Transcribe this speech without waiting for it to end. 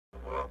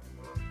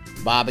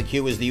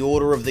Barbecue is the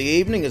order of the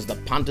evening as the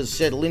punters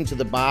settle into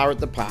the bar at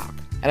the park.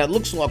 And it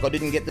looks like I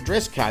didn't get the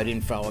dress code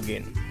info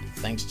again.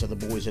 Thanks to the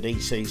boys at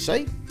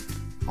ECC.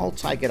 I'll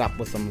take it up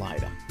with them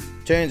later.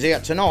 Turns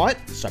out tonight,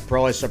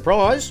 surprise,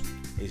 surprise,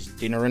 is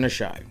dinner and a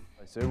show.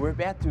 So we're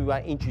about to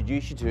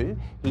introduce you to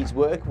his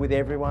work with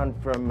everyone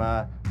from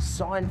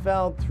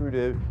Seinfeld through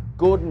to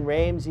Gordon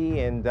Ramsay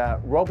and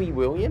Robbie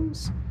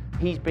Williams.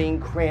 He's been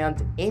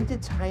crowned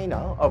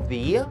Entertainer of the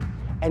Year,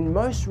 and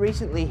most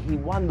recently he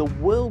won the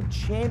World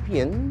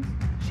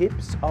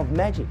Championships of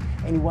Magic,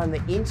 and he won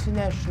the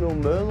International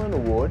Merlin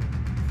Award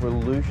for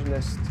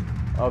Illusionist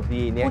of the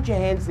Year. Now put your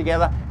hands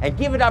together and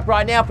give it up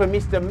right now for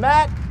Mr.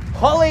 Matt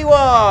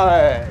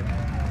Hollywood.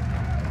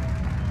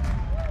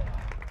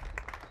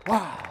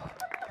 Wow.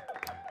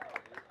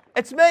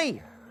 It's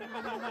me.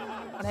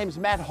 My name's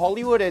Matt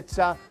Hollywood. It's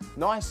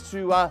nice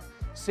to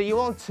see you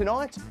all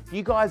tonight.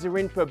 You guys are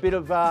in for a bit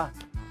of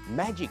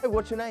magic.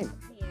 What's your name?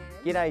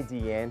 Deanne. G'day,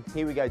 Deanne.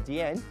 Here we go,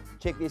 Deanne.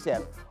 Check this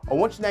out. I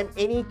want you to name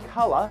any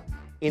colour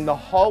in the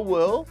whole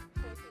world.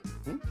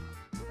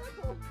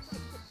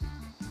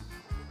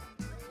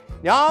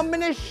 Now I'm going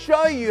to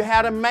show you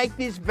how to make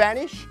this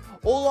vanish.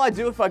 All I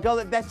do if I go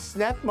like that,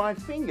 snap my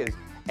fingers,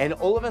 and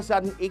all of a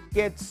sudden it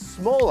gets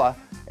smaller.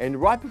 And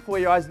right before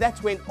your eyes,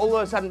 that's when all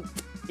of a sudden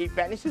it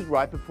vanishes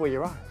right before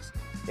your eyes.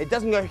 It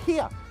doesn't go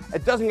here.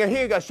 It doesn't go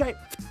here. It goes straight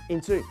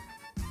into.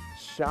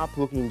 Sharp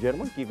looking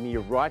gentlemen, give me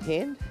your right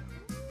hand.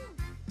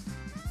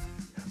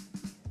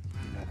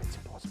 No, that's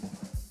impossible.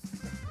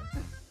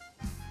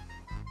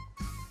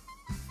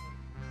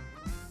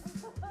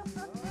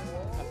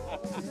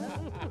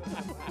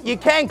 You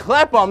can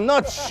clap, I'm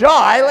not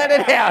shy, let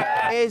it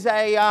out. There's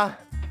a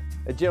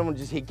gentleman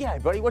just here.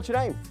 G'day buddy, what's your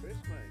name?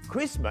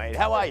 Chris, mate.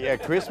 How are you,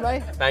 Chris,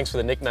 mate? Thanks for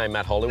the nickname,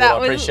 Matt Hollywood.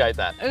 I appreciate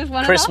that. It was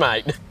one Chris, of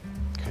mate.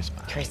 Chris,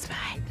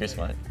 mate. Chris,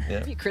 mate.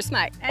 Yeah. You're Chris,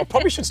 mate. I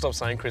probably should stop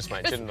saying Chris,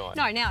 mate, shouldn't I?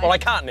 No, now. Well, I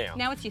can't now.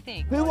 Now it's your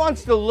thing. Who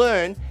wants to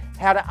learn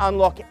how to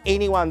unlock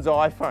anyone's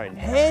iPhone?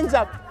 Hands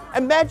up.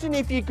 Imagine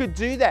if you could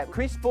do that.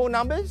 Chris, 4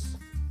 numbers.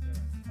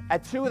 Are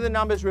 2 of the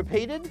numbers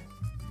repeated?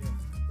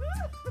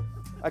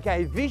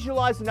 Okay,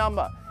 visualize the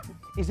number.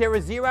 Is there a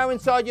 0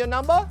 inside your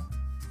number?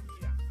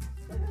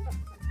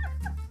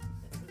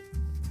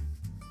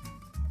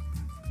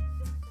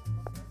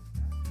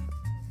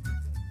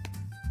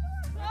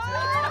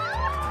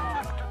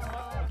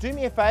 Do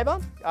me a favour,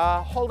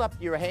 hold up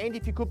your hand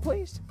if you could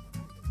please.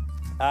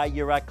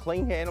 Your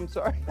clean hand, I'm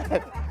sorry.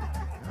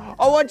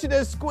 I want you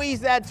to squeeze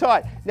that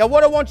tight. Now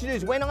what I want you to do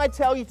is when I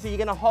tell you to, you're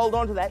going to hold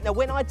on to that. Now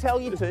when I tell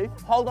you to,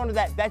 hold on to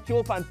that. That's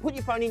your phone. Put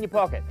your phone in your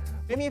pocket.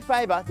 Do me a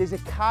favour, there's a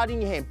card in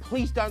your hand.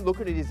 Please don't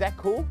look at it. Is that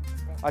cool?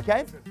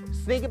 Okay?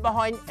 Sneak it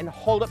behind and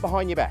hold it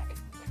behind your back.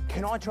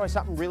 Can I try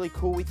something really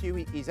cool with you?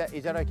 Is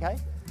that okay?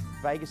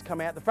 Vegas,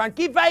 come out the front.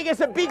 Give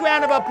Vegas a big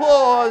round of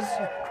applause.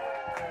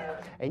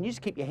 And you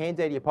just keep your hands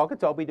out of your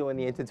pockets. I'll be doing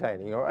the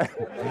entertaining, all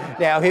right?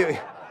 Now, here,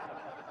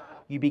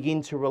 you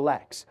begin to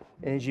relax.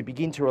 And as you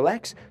begin to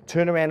relax,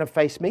 turn around and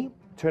face me.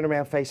 Turn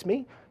around, face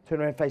me.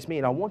 Turn around, face me.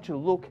 And I want you to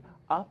look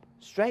up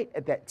straight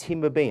at that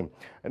timber beam.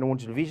 And I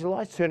want you to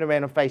visualize, turn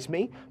around and face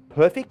me.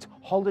 Perfect.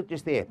 Hold it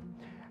just there.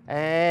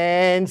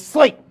 And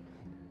sleep.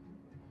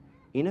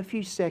 In a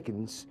few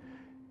seconds,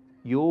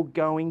 you're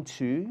going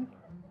to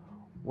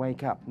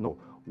wake up. No,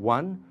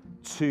 1,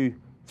 2,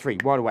 3,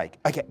 wide awake.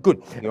 Okay,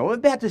 good. Now, I'm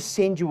about to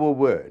send you a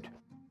word.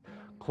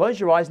 Close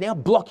your eyes now,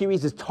 block your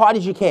ears as tight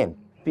as you can.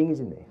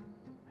 Fingers in there.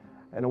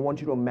 And I want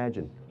you to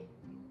imagine.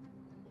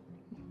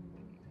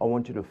 I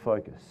want you to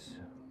focus.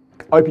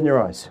 Open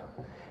your eyes.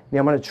 Now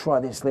I'm going to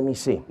try this, let me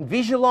see.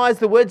 Visualize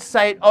the words,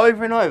 say it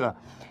over and over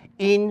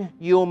in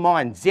your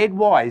mind. ZY,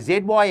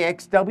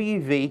 ZYX,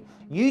 WV,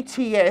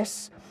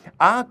 UTS,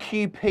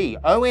 RQP,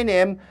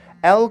 ONM,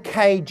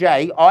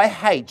 LKJ,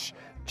 IH,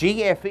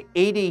 GF,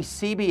 ED,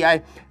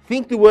 CBA.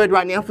 Think the word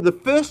right now for the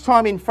first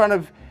time in front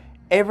of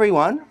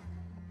everyone.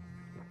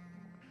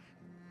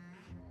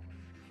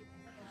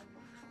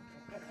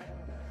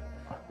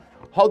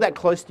 Hold that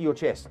close to your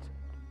chest.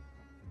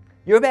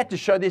 You're about to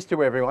show this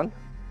to everyone.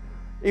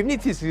 Even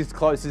if this is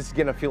close, this is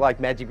going to feel like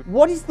magic.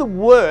 What is the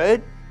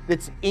word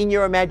that's in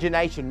your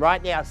imagination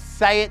right now?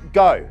 Say it,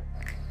 go.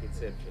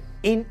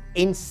 Inception.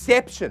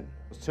 Inception.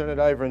 Let's turn it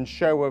over and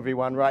show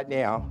everyone right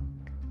now.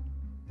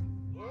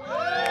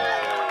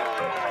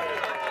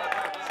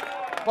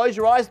 Close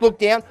your eyes, look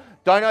down,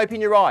 don't open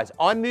your eyes.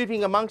 I'm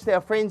moving amongst our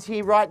friends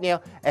here right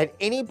now. At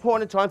any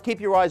point in time, keep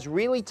your eyes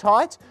really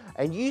tight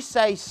and you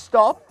say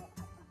stop.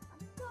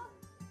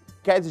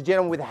 Okay, there's a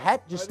gentleman with a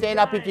hat. Just stand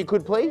up if you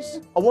could, please.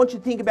 I want you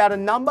to think about a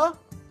number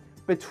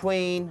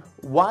between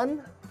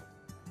 1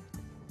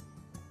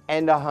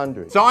 and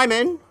 100.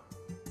 Simon,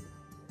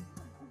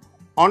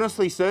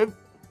 honestly, sir,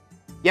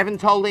 you haven't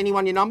told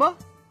anyone your number?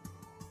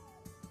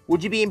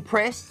 Would you be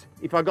impressed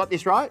if I got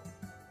this right?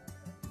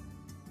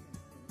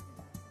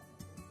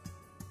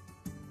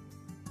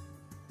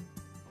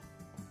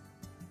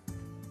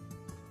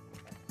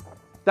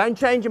 Don't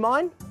change your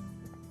mind.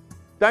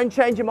 Don't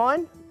change your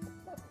mind.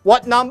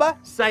 What number?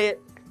 Say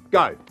it.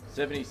 Go.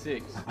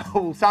 76.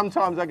 Oh,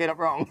 sometimes I get it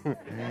wrong.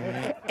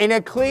 In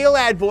a clear,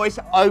 loud voice,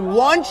 I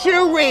want you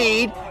to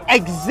read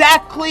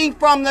exactly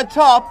from the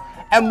top.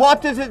 And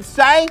what does it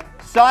say?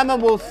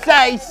 Simon will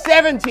say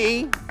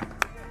 76.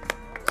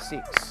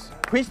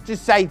 Chris,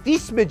 just say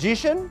this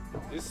magician.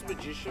 This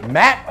magician.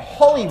 Matt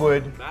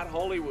Hollywood. Matt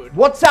Hollywood.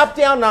 What's up,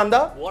 Down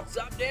Under? What's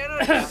up, Down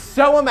Under?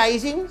 So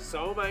amazing.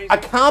 So amazing. I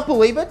can't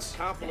believe it.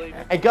 Can't believe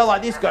it. And go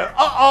like this, go,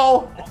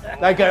 uh-oh.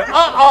 They go,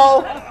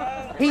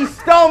 uh-oh. He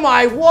stole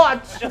my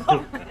watch.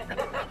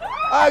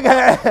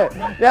 Okay.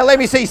 Now let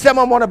me see.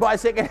 Someone want to buy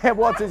second-hand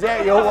watches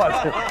out your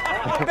watch.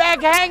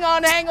 Back, hang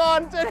on.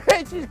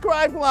 She's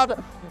crying from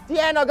laughter.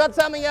 Deanne, I got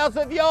something else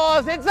of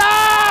yours. It's, Whoa,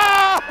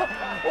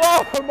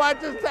 I might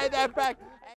just take that back.